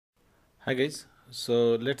Hi guys,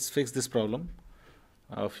 so let's fix this problem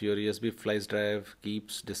of your USB flash drive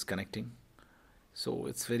keeps disconnecting. So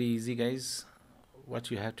it's very easy guys.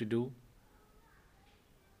 What you have to do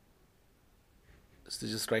is to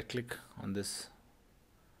just right click on this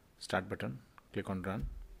start button, click on run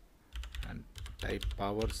and type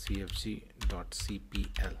power cfg.cpl.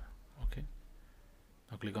 Okay,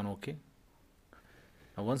 now click on OK.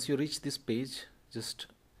 Now once you reach this page, just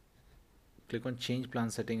click on change plan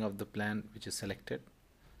setting of the plan which is selected.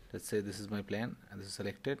 Let's say this is my plan and this is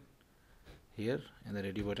selected. Here in the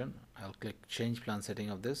ready button I'll click change plan setting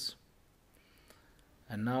of this,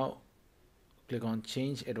 and now click on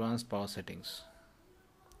change advanced power settings.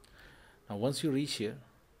 Now once you reach here,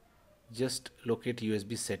 just locate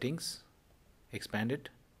USB settings, expand it,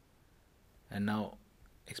 and now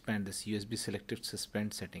expand this USB selective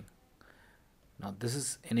suspend setting. Now this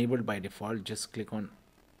is enabled by default. Just click on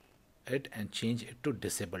it and change it to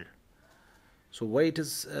disabled. So why it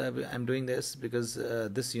is I'm doing this, because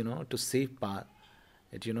this to save power,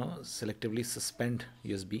 it selectively suspend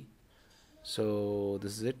USB. So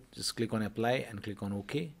this is it. Just click on apply and click on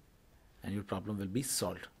OK and your problem will be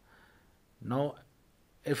solved. Now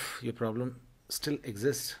if your problem still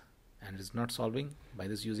exists and is not solving by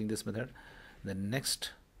this using this method, the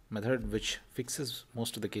next method which fixes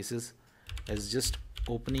most of the cases is just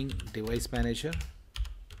opening device manager.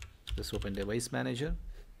 Just open device manager,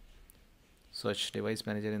 search device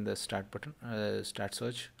manager in the start button, start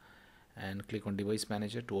search, and click on device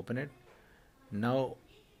manager to open it. Now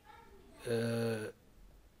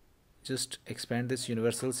just expand this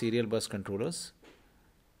universal serial bus controllers,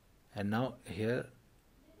 and now here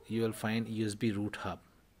you will find USB root hub.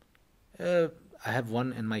 I have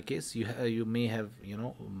one in my case. You may have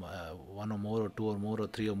one or more or two or more or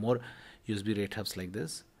three or more USB rate hubs like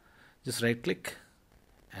this. Just right click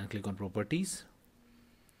and click on properties.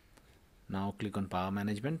 Now click on power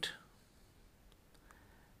management,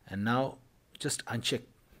 and now just uncheck,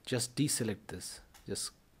 just deselect this,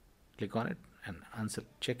 just click on it and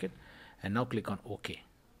uncheck it, and now click on OK.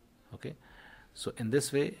 Okay, so in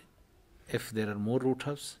this way, if there are more root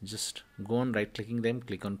hubs, just go on right clicking them,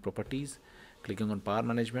 click on properties, clicking on power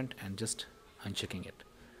management and just unchecking it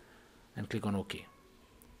and click on OK.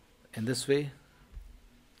 In this way,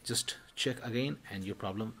 just check again and your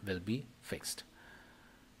problem will be fixed.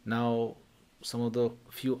 Now some of the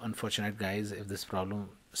few unfortunate guys, if this problem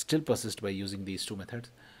still persists by using these two methods,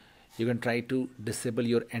 you can try to disable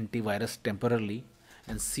your antivirus temporarily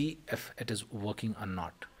and see if it is working or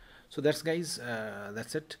not. So that's guys,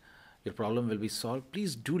 that's it. Your problem will be solved.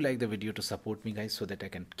 Please do like the video to support me guys, so that I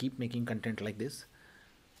can keep making content like this.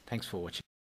 Thanks for watching.